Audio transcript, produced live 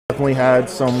Definitely had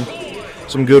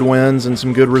some good wins and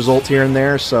some good results here and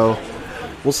there, so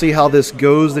we'll see how this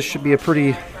goes. This should be a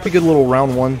pretty good little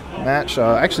round 1 match.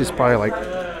 Actually, it's probably like,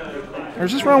 or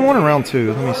is this round 1 or round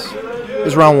 2? Let me see.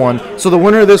 It's round 1. So the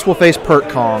winner of this will face Pert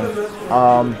Kong.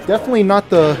 Definitely not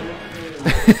the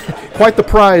quite the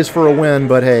prize for a win,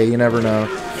 but hey, you never know.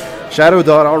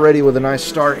 Shadowdot already with a nice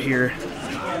start here.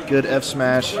 Good F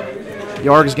smash.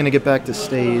 yarG is going to get back to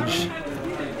stage.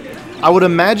 I would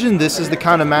imagine this is the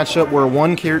kind of matchup where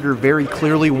one character very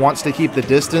clearly wants to keep the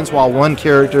distance, while one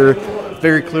character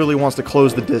very clearly wants to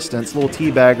close the distance. Little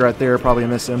teabag right there, probably a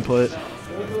misinput.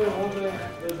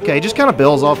 Okay, just kind of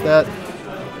bails off that.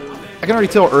 I can already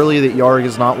tell early that yarG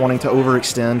is not wanting to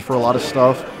overextend for a lot of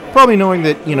stuff. Probably knowing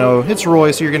that, you know, it's Roy,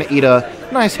 so you're going to eat a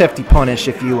nice hefty punish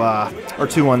if you are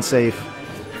too unsafe.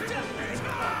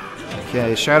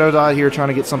 Okay, Shadowdot here trying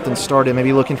to get something started.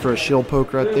 Maybe looking for a shield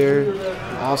poke right there.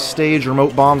 Off stage,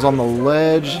 remote bombs on the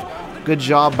ledge. Good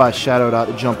job by Shadowdot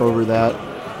to jump over that.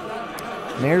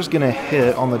 Nair's going to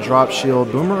hit on the drop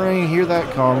shield. Boomerang, here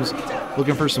that comes.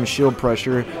 Looking for some shield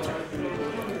pressure.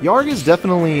 yarG is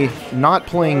definitely not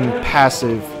playing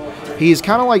passive. He's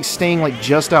kind of like staying like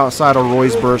just outside of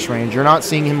Roy's burst range. You're not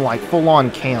seeing him like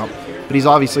full-on camp, but he's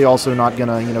obviously also not going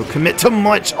to, you know, commit to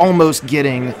much, almost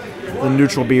getting the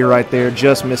neutral B right there,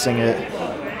 just missing it.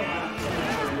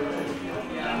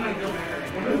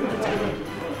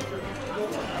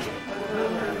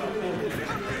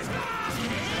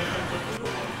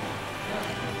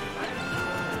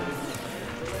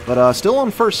 But still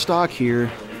on first stock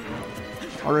here.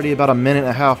 Already about a minute and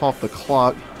a half off the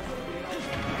clock.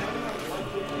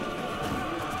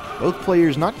 Both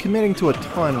players not committing to a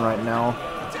ton right now.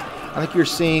 I think you're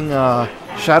seeing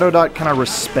Shadowdot kind of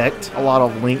respect a lot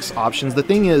of Link's options. The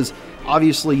thing is,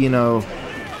 obviously, you know,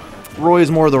 Roy is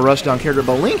more of the rushdown character,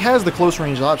 but Link has the close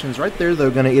range options. Right there,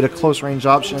 though, going to eat a close range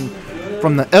option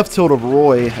from the F tilt of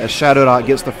Roy as Shadowdot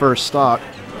gets the first stock.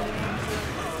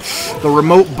 The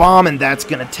remote bomb, and that's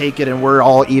going to take it, and we're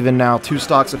all even now. 2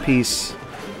 stocks apiece.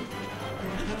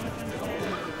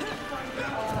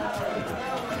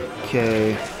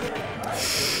 Okay.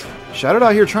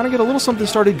 Shadowdot here trying to get a little something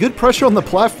started. Good pressure on the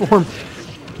platform.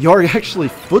 yarG actually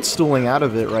footstooling out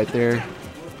of it right there.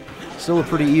 Still a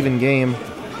pretty even game.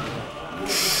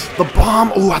 The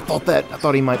bomb. Oh, I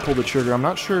thought he might pull the trigger. I'm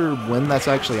not sure when that's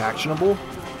actually actionable.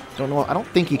 Don't know. I don't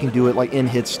think he can do it like in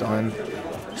hit stun.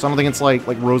 So I don't think it's like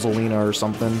Rosalina or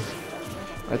something.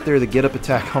 Right there, the get up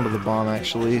attack onto the bomb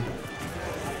actually.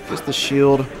 Just the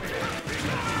shield.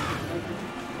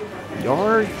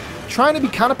 yarG trying to be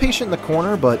kind of patient in the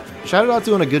corner, but Shadowdot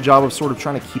doing a good job of sort of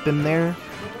trying to keep him there.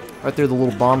 Right there, the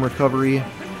little bomb recovery.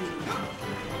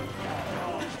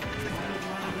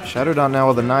 Shadowdot now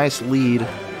with a nice lead.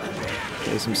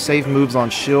 Okay, some safe moves on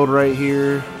shield right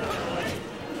here.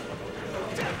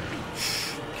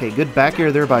 Okay, good back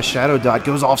air there by Shadowdot.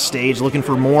 Goes off stage looking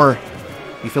for more.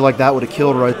 You feel like that would have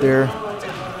killed right there.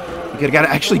 You got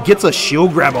actually gets a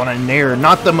shield grab on a Nair.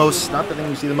 Not the thing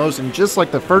you see the most. And just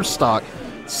like the first stock,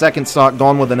 second stock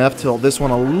gone with an F tilt. This one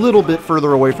a little bit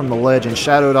further away from the ledge, and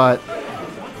Shadowdot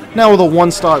now with a 1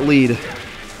 stock lead.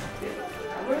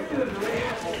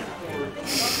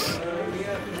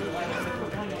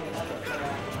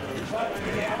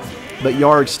 But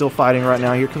yarG's still fighting right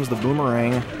now. Here comes the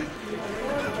boomerang.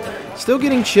 Still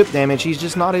getting chip damage. He's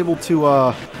just not able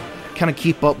to kind of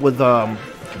keep up with the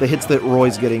hits that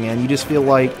Roy's getting in. You just feel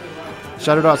like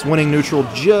Shadowdot's winning neutral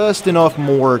just enough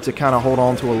more to kind of hold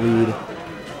on to a lead.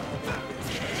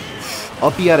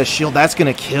 Up he had a shield. That's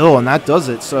going to kill, and that does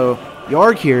it. So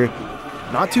yarG here,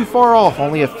 not too far off.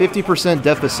 Only a 50%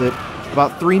 deficit.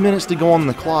 About 3 minutes to go on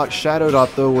the clock.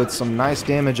 Shadowdot, though, with some nice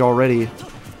damage already.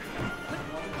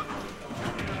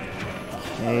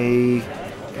 Okay.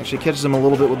 Actually catches him a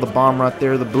little bit with the bomb right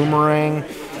there. The boomerang.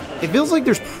 It feels like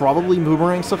there's probably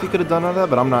boomerang stuff he could have done out of that,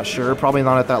 but I'm not sure. Probably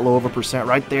not at that low of a percent.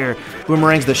 Right there.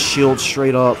 Boomerang's the shield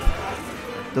straight up.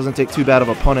 Doesn't take too bad of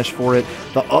a punish for it.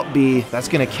 The up B, that's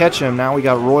going to catch him. Now we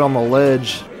got Roy on the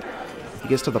ledge. He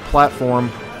gets to the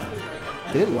platform.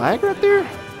 Did it lag right there?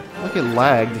 Like it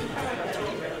lagged.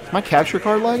 Is my capture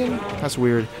card lagging? That's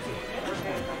weird.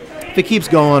 If it keeps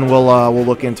going, we'll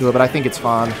look into it, but I think it's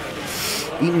fine.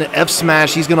 Eating the F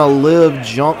smash, he's gonna live.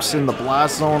 Jumps in the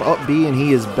blast zone, up B, and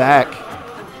he is back.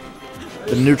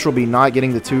 The neutral B not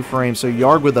getting the 2 frames, so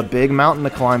yarG with a big mountain to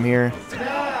climb here.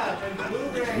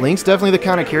 Link's definitely the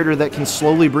kind of character that can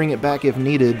slowly bring it back if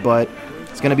needed, but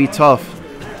it's gonna be tough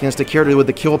against a character with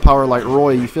the kill power like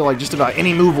Roy. You feel like just about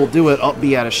any move will do it. Up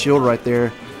B out of shield right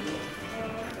there.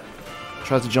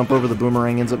 Tries to jump over the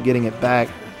boomerang, ends up getting it back.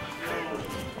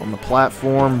 On the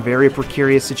platform, very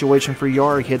precarious situation for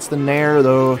yarG. Hits the nair,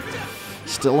 though.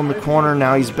 Still in the corner,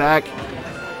 now he's back.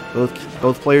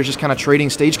 Both players just kind of trading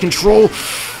stage control.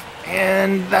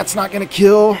 And that's not going to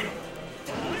kill.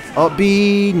 Up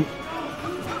B.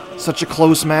 Such a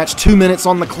close match. 2 minutes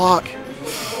on the clock.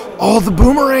 Oh, the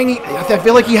boomerang. I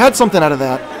feel like he had something out of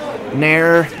that.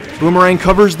 Nair. Boomerang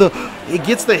covers the... It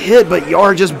gets the hit, but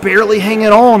yarG just barely hanging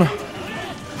on.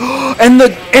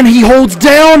 And he holds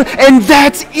down, and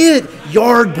that's it.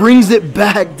 yarG brings it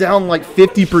back down like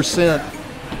 50%.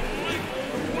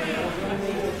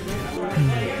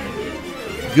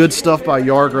 Good stuff by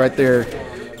yarG right there.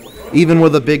 Even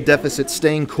with a big deficit,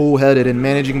 staying cool-headed and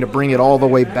managing to bring it all the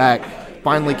way back.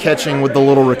 Finally catching with the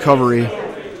little recovery.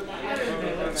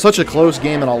 Such a close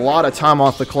game and a lot of time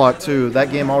off the clock, too.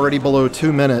 That game already below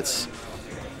 2 minutes.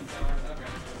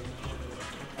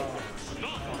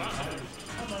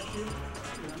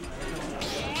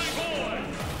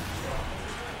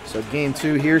 So game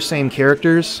 2 here, same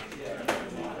characters.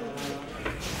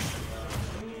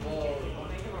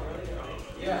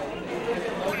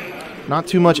 Not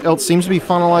too much else seems to be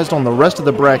finalized on the rest of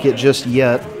the bracket just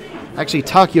yet. Actually,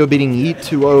 Takio beating Yeet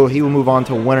 2-0. He will move on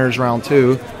to winners round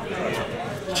 2.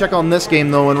 Check on this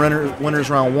game though in winners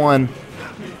round 1.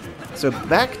 So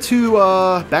back to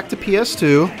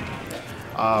PS2.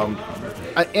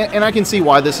 And I can see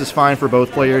why this is fine for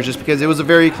both players, just because it was a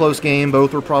very close game.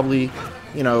 Both were probably,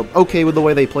 you know, okay with the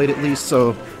way they played at least.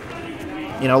 So,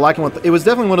 you know, liking what it was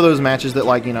definitely one of those matches that,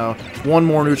 like, you know, one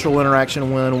more neutral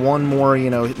interaction win, one more, you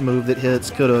know, move that hits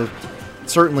could have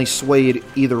certainly swayed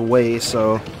either way.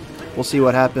 So we'll see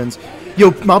what happens.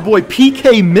 Yo, my boy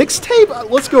PK Mixtape,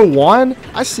 let's go, Juan.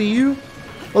 I see you.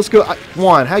 Let's go,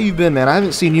 Juan. How you been, man? I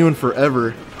haven't seen you in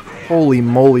forever. Holy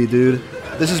moly, dude.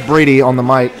 This is Brady on the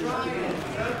mic.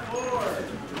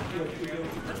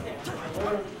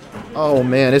 Oh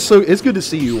man, it's good to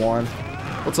see you, Juan.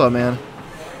 What's up, man?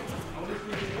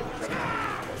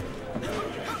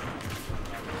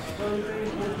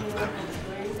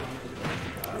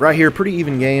 Right here, pretty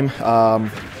even game.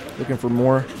 Looking for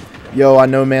more. Yo, I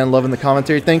know, man, loving the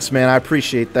commentary. Thanks, man, I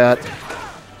appreciate that.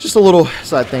 Just a little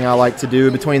side thing I like to do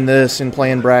between this and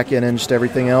playing bracket and just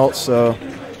everything else, so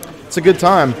it's a good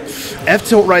time.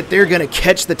 F-tilt right there, gonna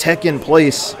catch the tech in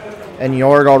place. And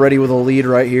yarG already with a lead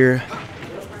right here.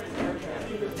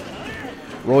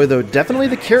 Roy, though, definitely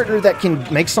the character that can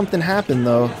make something happen,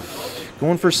 though.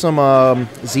 Going for some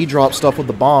Z-drop stuff with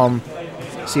the bomb.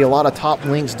 See a lot of top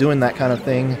links doing that kind of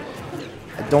thing.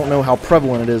 I don't know how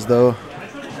prevalent it is, though.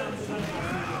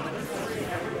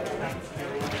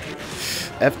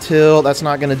 F-tilt, that's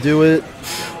not going to do it.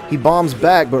 He bombs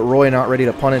back, but Roy not ready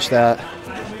to punish that.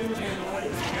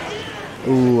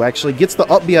 Ooh, actually gets the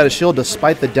up B out of shield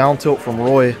despite the down tilt from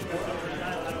Roy.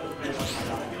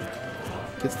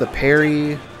 Gets the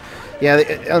parry. Yeah,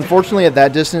 unfortunately at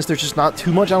that distance, there's just not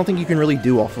too much I don't think you can really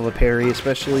do off of a parry,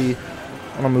 especially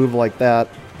on a move like that.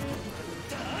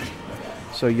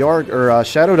 So yarG, or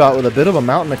Shadowdot with a bit of a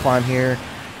mountain to climb here.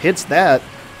 Hits that.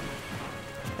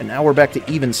 And now we're back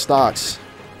to even stocks.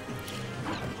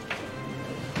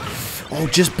 Oh,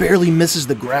 just barely misses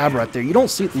the grab right there. You don't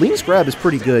see... Link's grab is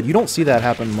pretty good. You don't see that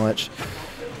happen much.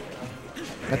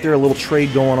 Right there, a little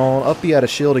trade going on. Up B out of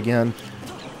shield again.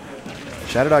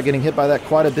 Shadowdot getting hit by that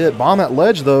quite a bit. Bomb at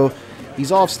ledge, though.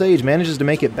 He's off stage. Manages to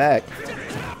make it back.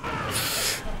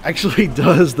 Actually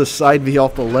does the side V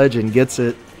off the ledge and gets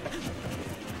it.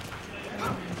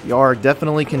 yarG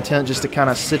definitely content just to kind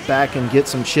of sit back and get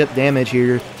some chip damage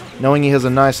here, knowing he has a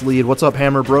nice lead. What's up,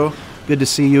 Hammer Bro? Good to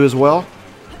see you as well.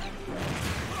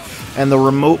 And the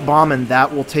remote bomb, and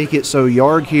that will take it. So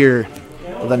yarG here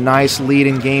with a nice lead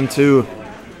in game 2.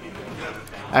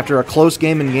 After a close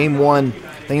game in game 1,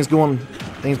 things going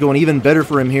even better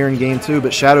for him here in game 2.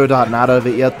 But Shadowdot not out of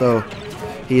it yet, though.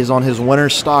 He is on his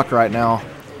winner's stock right now.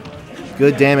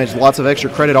 Good damage, lots of extra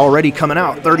credit already coming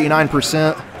out.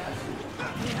 39%.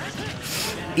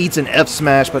 Eats an F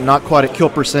smash, but not quite at kill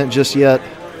percent just yet.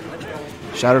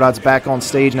 Shadowdot's back on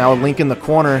stage now with Link in the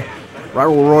corner. Right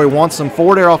where Roy wants some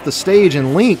forward air off the stage,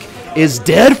 and Link is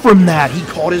dead from that. He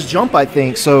caught his jump, I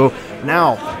think. So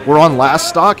now we're on last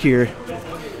stock here.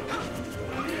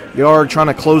 yarG trying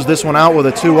to close this one out with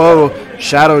a 2-0.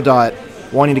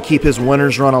 Shadowdot wanting to keep his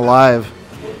winner's run alive.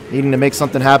 Needing to make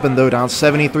something happen, though, down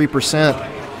 73%.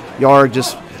 yarG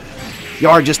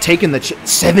just taking the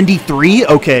 73?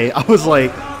 Okay, I was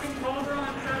like,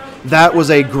 that was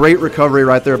a great recovery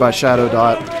right there by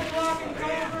Shadowdot.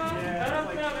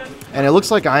 And it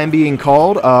looks like I am being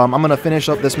called. I'm going to finish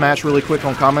up this match really quick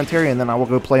on commentary, and then I will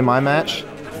go play my match.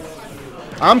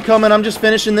 I'm coming. I'm just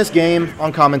finishing this game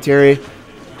on commentary.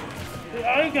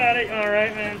 I You got it. All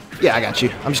right, man. Yeah, I got you.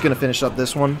 I'm just going to finish up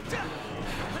this one.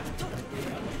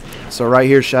 So right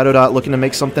here, Shadowdot looking to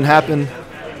make something happen.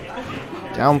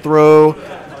 Down throw.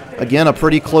 Again, a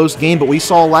pretty close game, but we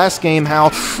saw last game how...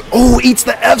 Oh, eats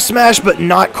the F smash, but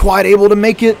not quite able to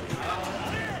make it.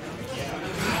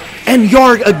 And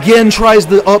yarG again tries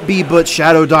the up B, but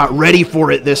Shadowdot ready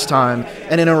for it this time.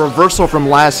 And in a reversal from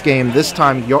last game, this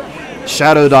time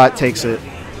Shadowdot takes it.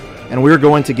 And we're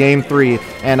going to game 3,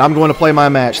 and I'm going to play my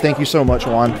match. Thank you so much,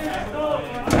 Juan.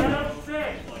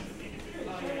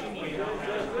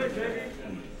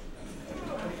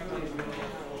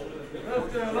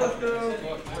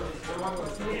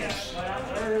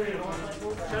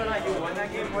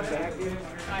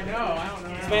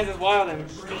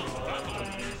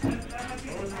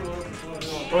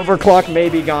 Overclock may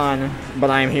be gone, but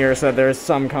I am here, so there's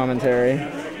some commentary.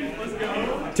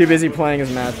 Too busy playing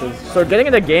his matches. So getting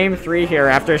into game 3 here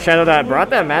after Shadowdot brought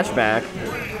that match back.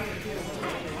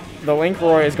 The Link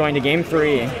Roy is going to game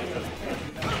 3.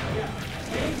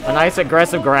 A nice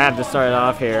aggressive grab to start it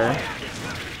off here.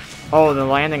 Oh, the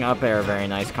landing up air, very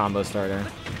nice combo starter.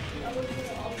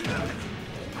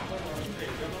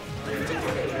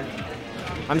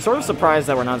 I'm sort of surprised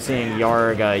that we're not seeing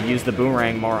yarG use the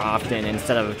boomerang more often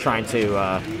instead of trying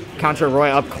to counter Roy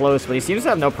up close, but he seems to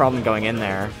have no problem going in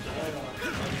there.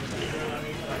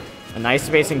 A nice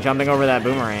spacing jumping over that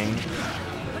boomerang.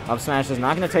 Up smash is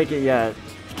not going to take it yet.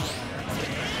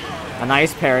 A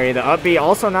nice parry. The up B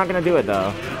also not going to do it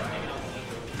though.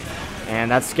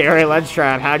 And that scary ledge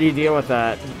trap. How do you deal with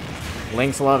that?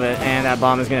 Links love it, and that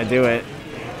bomb is going to do it.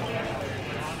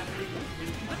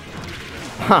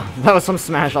 Huh, that was some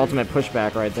Smash Ultimate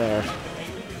pushback right there.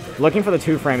 Looking for the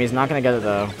 2-frame, he's not going to get it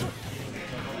though.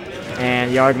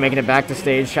 And yarG making it back to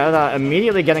stage. Shadowdot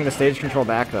immediately getting the stage control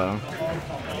back though.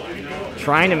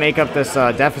 Trying to make up this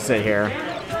deficit here.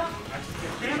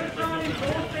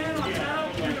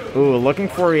 Ooh, looking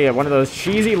for one of those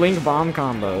cheesy Link bomb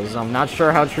combos. I'm not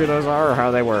sure how true those are or how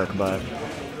they work, but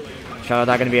Shadowdot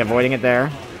going to be avoiding it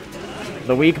there.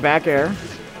 The weak back air.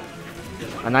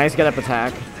 A nice get-up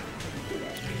attack.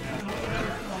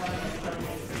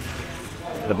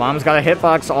 The bomb's got a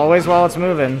hitbox always while it's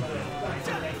moving.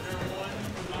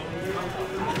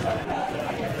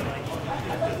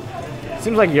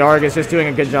 Seems like yarG is just doing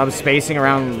a good job spacing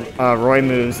around Roy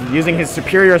moves, using his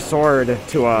superior sword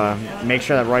to make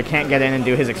sure that Roy can't get in and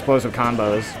do his explosive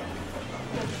combos.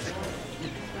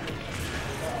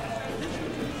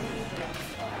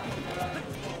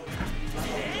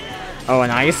 Oh, a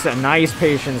nice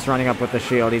patience running up with the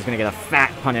shield. He's going to get a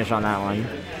fat punish on that one.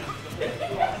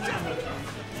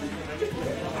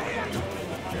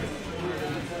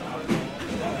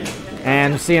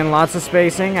 And seeing lots of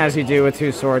spacing, as you do with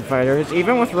 2 sword fighters,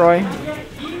 even with Roy.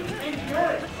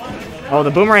 Oh,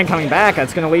 the boomerang coming back.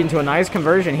 That's going to lead into a nice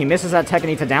conversion. He misses that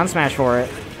technique to down smash for it.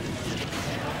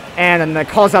 And then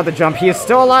calls out the jump. He is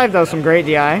still alive, though. Some great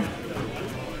DI.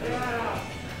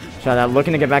 Shadowdot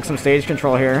looking to get back some stage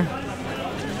control here.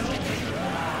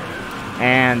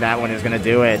 And that one is going to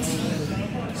do it.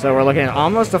 So we're looking at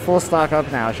almost a full stock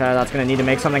up now. Shadowdot's going to need to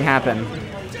make something happen.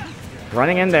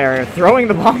 Running in there, throwing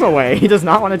the bomb away. He does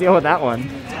not want to deal with that one.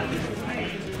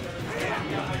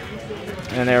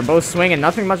 And they're both swinging.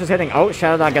 Nothing much is hitting. Oh,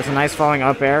 Shadowdot gets a nice falling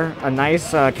up air. A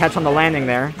nice catch on the landing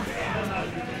there.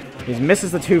 He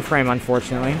misses the 2-frame,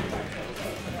 unfortunately.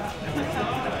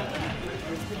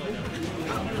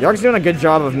 yarG's doing a good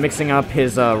job of mixing up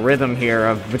his rhythm here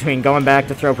of between going back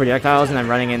to throw projectiles and then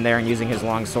running in there and using his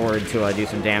long sword to do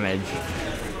some damage.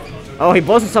 Oh, he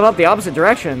blows himself up the opposite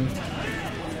direction.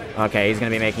 Okay, he's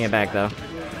going to be making it back, though.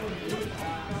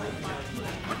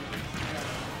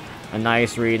 A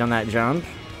nice read on that jump.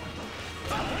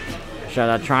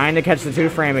 Shadowdot trying to catch the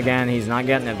 2-frame again. He's not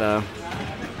getting it, though.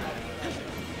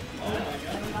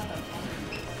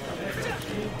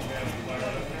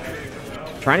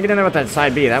 Trying to get in there with that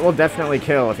side B. That will definitely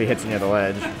kill if he hits near the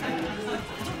ledge.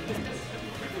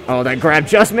 Oh, that grab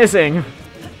just missing.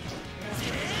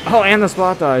 Oh, and the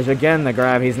spot dodge. Again, the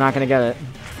grab. He's not going to get it.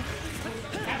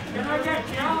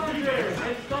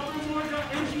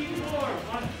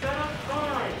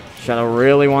 Shadow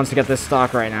really wants to get this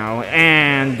stock right now.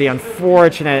 And the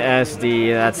unfortunate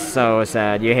SD. That's so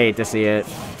sad. You hate to see it.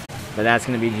 But that's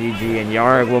going to be GG, and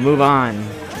yarG will move on.